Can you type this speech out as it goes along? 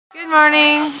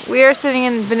morning. We are sitting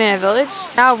in Banana Village.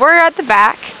 Now we're at the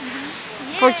back.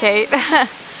 Poor Kate. And,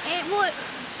 well,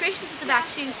 Grayson's at the back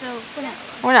too, so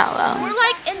we're not alone. We're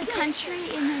like in the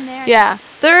country in there. Yeah,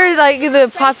 they're like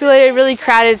the populated, really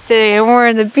crowded city, and we're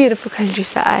in the beautiful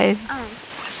countryside.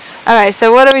 Alright,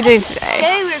 so what are we doing today?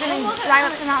 Today we're going to drive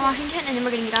up to Mount Washington, and then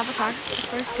we're going to get out of the car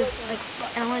first, because like,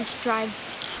 I don't want to just drive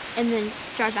and then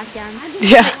drive back down.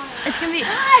 Yeah. Like, it's going to be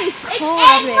cold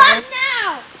up there.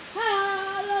 Now!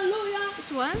 Hallelujah!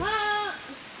 It's what?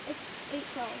 It's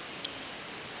 8:12.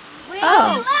 Wait,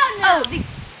 oh, the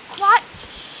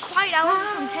quiet hours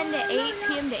from 10 to 8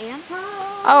 p.m. to a.m.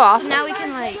 Oh, awesome. So now we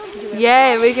can like do it.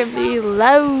 Yay, we can be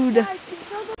loud.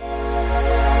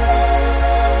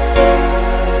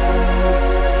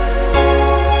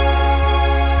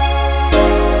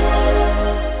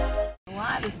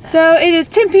 So it is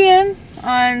 10 p.m.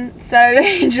 on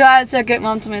Saturday, July 2nd.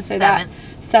 Mom told me to say that.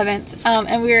 7th.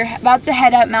 And we're about to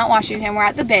head up Mount Washington. We're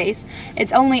at the base.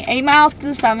 It's only 8 miles to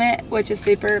the summit, which is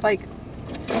super, like,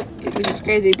 which is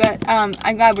crazy. But I'm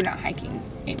glad we're not hiking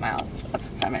 8 miles up to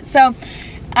the summit. So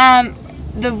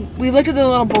we looked at the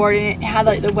little board and it had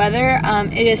like the weather.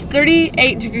 It is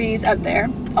 38 degrees up there,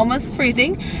 almost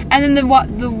freezing. And then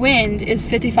the wind is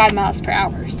 55 miles per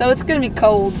hour. So it's going to be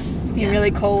cold. It's going to be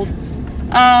really cold.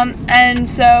 And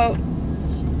so,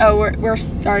 we're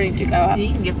starting to go up. You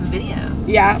can get some video.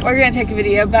 Yeah, we're gonna take a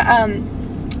video, but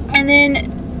and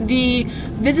then the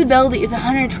visibility is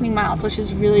 120 miles, which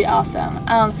is really awesome.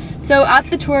 So at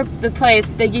the place,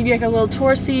 they give you like a little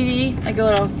tour CD, like a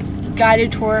little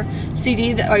guided tour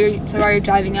CD that while you're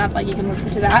driving up, like you can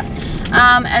listen to that.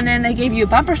 And then they gave you a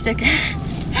bumper sticker.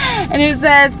 And it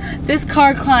says, "This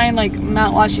car climbed like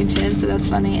Mount Washington," so that's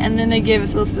funny. And then they gave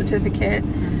us a little certificate.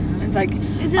 It's like,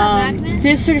 is it a magnet?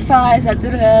 This certifies that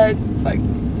like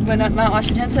went up Mount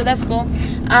Washington, so that's cool.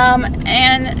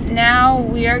 And now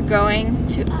we are going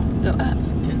to go up.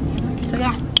 So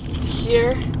yeah,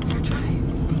 here is our drive.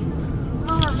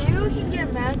 Oh, maybe we can get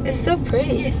a magnet. It's so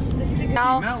pretty.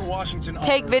 I'll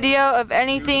take video of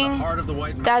anything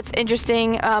that's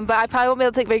interesting, but I probably won't be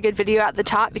able to take very good video at the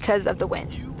top because of the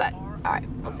wind. But all right,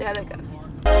 we'll see how that goes.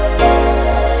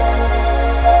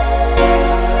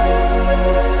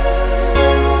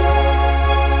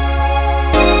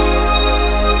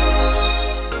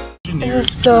 This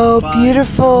is so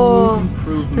beautiful.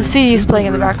 The CD is playing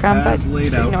in the background, but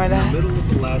just ignore that.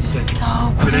 It's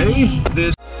so pretty.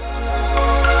 This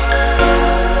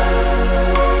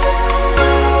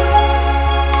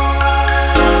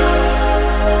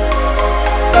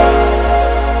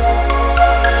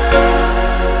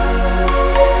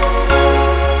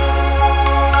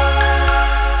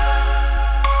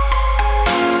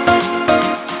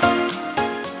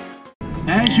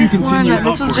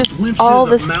was just all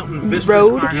this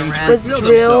road was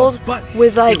drilled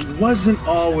with like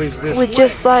with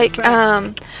just like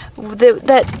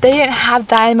that they didn't have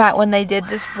dynamite when they did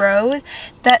this road.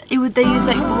 They used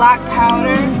like black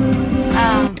powder.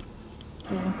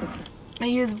 They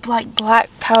used like black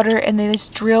powder and they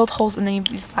just drilled holes and they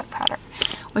used black powder,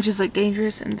 which is like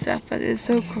dangerous and stuff. But it's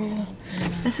so cool.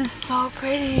 This is so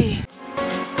pretty.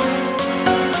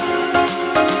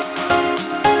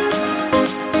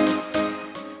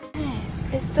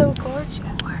 It's so gorgeous.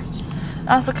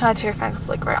 Also kind of terrifying because it's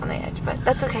like right on the edge, but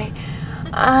that's okay.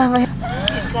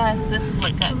 Gus, this is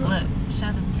what Gus, look, show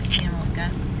them the camera what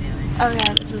Gus is doing. Oh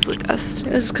yeah, this is what Gus is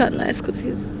doing. This is kind of nice because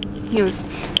he was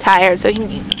tired, so he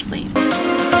needs to sleep.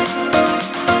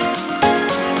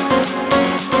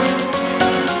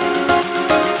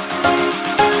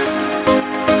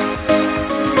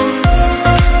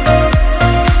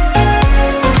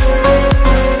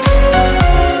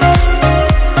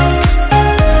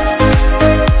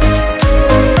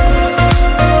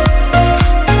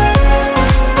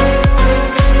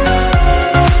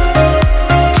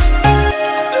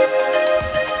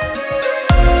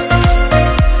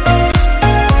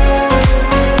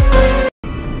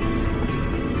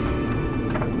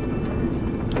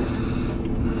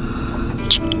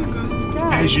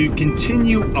 As you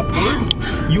continue upward,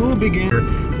 you will begin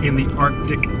in the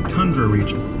Arctic tundra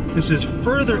region. This is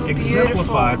further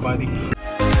exemplified by the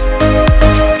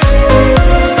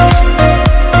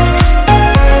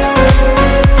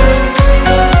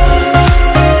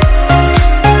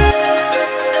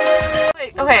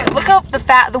Okay, look how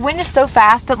the wind is so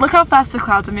fast, but look how fast the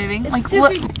clouds are moving. Like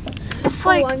look, it's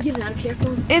like I'm getting out of here.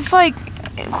 It's like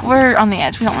we're on the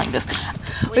edge. We don't like this.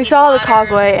 We saw the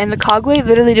Causeway, and the Causeway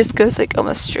literally just goes like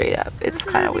almost straight up. It's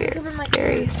kind of weird,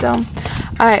 scary. So, all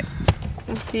right,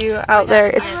 we'll see you out there.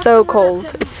 It's so cold.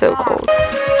 It's so cold.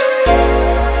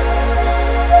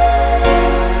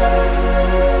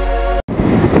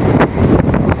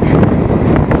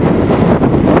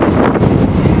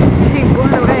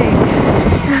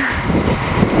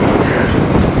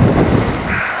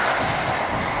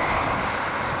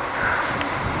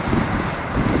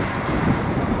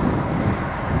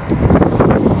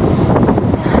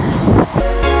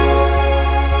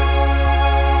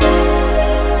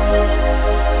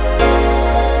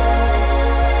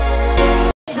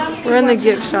 We're in the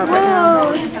gift shop right now.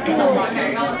 Oh, it's cool. You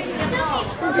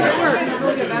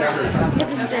have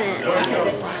to spin it.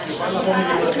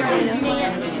 It's a tornado.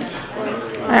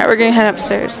 Alright, we're gonna head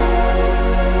upstairs.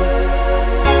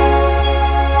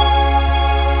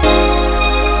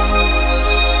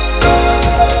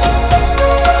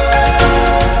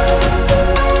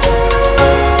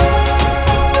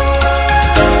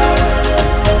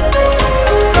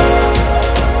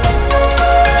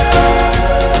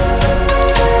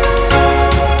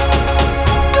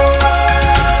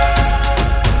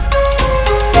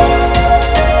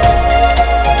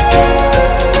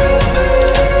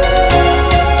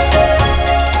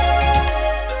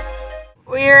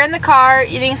 In the car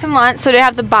eating some lunch, so we didn't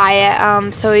have to buy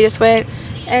it, so we just went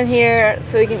in here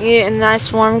so we can eat it in a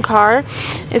nice warm car.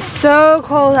 It's so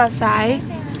cold outside.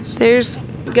 There's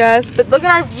Gus, but look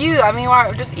at our view. I mean,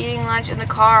 we're just eating lunch in the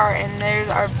car and there's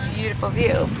our beautiful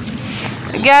view.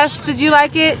 Gus, did you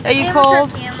like it? Are you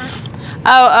cold?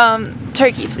 Oh,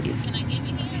 turkey please.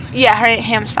 Yeah, her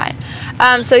ham's fine.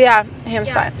 So yeah,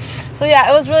 ham's fine. So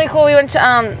yeah, it was really cool. We went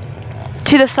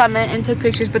to the summit and took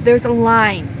pictures, but there was a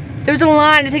line. There was a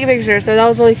line to take a picture, so that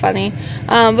was really funny.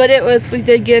 But we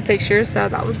did get a picture, so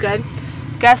that was good.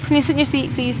 Gus, can you sit in your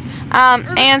seat, please?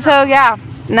 And so, yeah,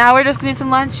 now we're just gonna eat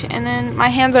some lunch, and then my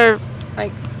hands are,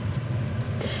 like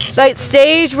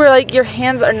stage where, like, your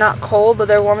hands are not cold, but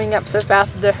they're warming up so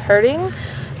fast that they're hurting.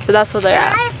 So that's what they're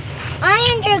at. My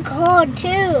hands are cold,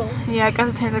 too. Yeah,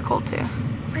 Gus's hands are cold, too.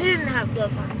 I didn't have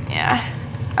gloves on. Yeah.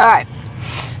 Alright.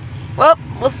 Well,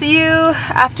 we'll see you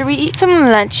after we eat some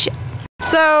lunch.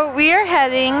 So we are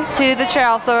heading to the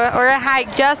trail, so we're gonna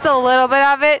hike just a little bit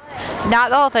of it,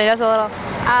 not the whole thing, just a little.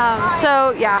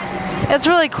 So yeah, it's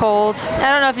really cold.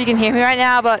 I don't know if you can hear me right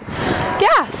now, but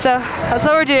yeah, so that's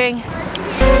what we're doing.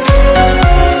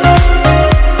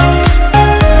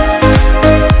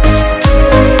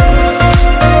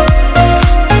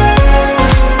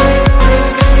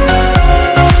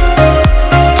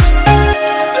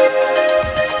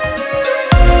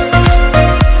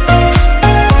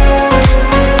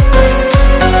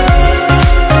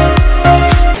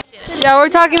 Yeah, we're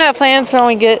talking about plans for when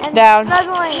we get down.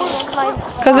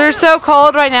 Because we're so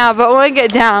cold right now, but when we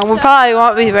get down, we probably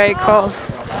won't be very cold.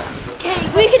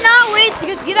 We cannot wait to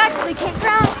just get back to the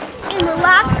campground and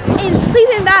relax in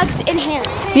sleeping bags in hand.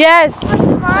 Yes. So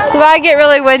it might get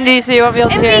really windy, so you won't be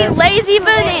able to hear And us. be lazy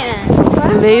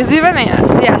bananas. Lazy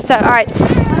bananas. Yeah, so alright.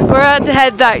 We're about to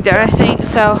head back there, I think.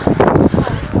 So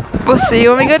we'll see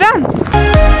you when we go down.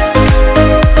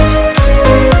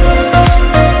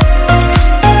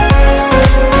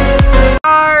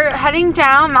 Heading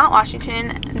down Mount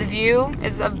Washington. The view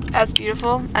is as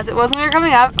beautiful as it was when we were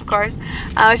coming up, of course.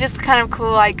 It's just kind of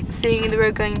cool, like seeing the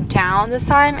road going down this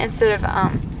time instead of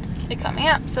it coming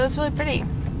up. So it's really pretty.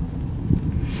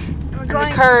 And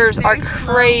the curves are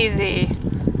crazy.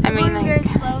 I mean, like, very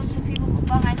slow, so people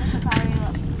behind us are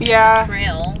probably yeah.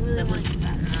 Trail that looks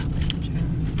fast.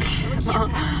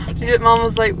 Mom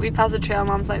was like, we passed a trail.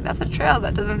 Mom's like, that's a trail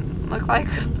that doesn't look like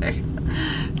a very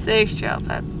safe trail,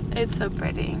 but it's so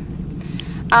pretty.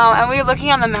 And we were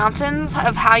looking on the mountains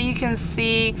of how you can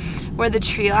see where the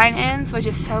tree line ends, which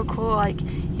is so cool. Like,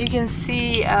 you can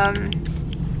see,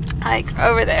 like,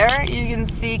 over there, you can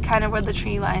see kind of where the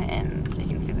tree line ends. You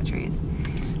can see the trees.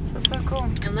 So it's so cool.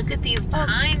 And look at these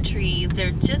pine trees.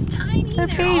 They're just tiny. They're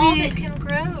all baby. that can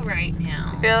grow right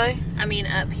now. Really? I mean,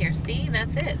 up here, see?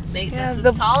 That's it. Yeah, that's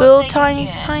the as tall little as they tiny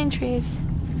can get. pine trees.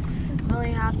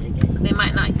 really have to get. They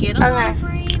might not get a lot of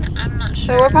rain. I'm not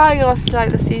sure. So we're probably going to listen to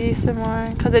like the CD some more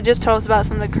because it just told us about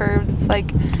some of the curves. It's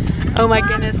like, oh my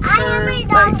goodness, curve,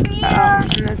 like,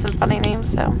 and then some funny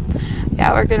names. So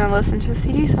yeah, we're going to listen to the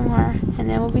CD some more and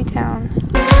then we'll be down.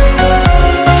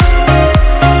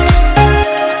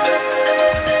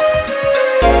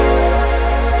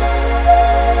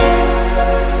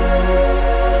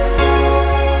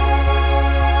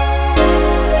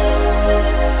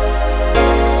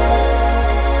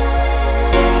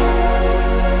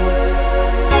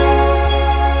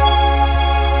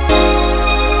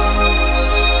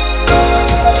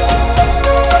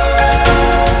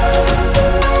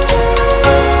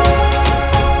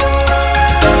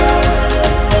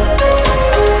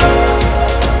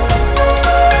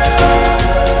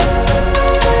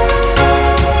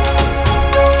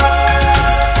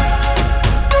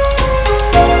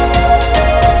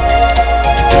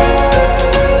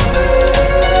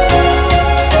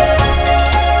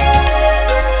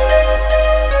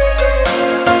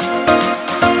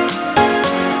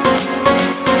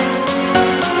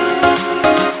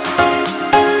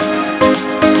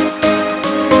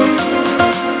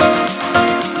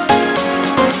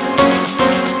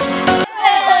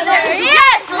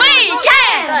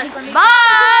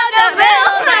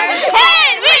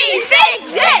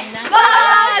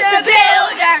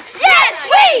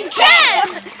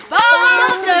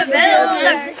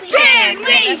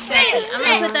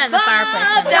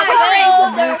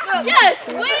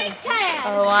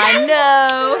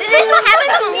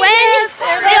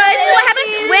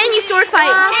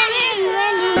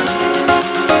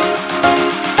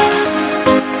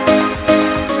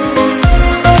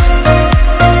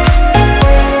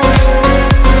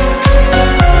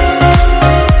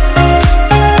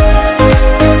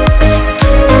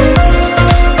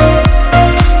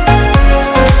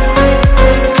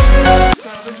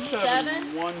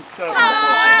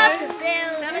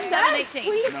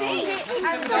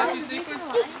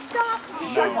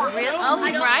 Oh,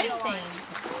 he's writing things.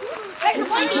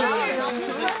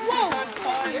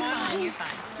 You're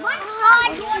fine. Mine's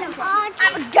hard. I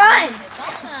have a gun.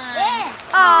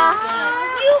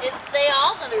 They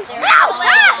all gonna do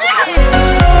it.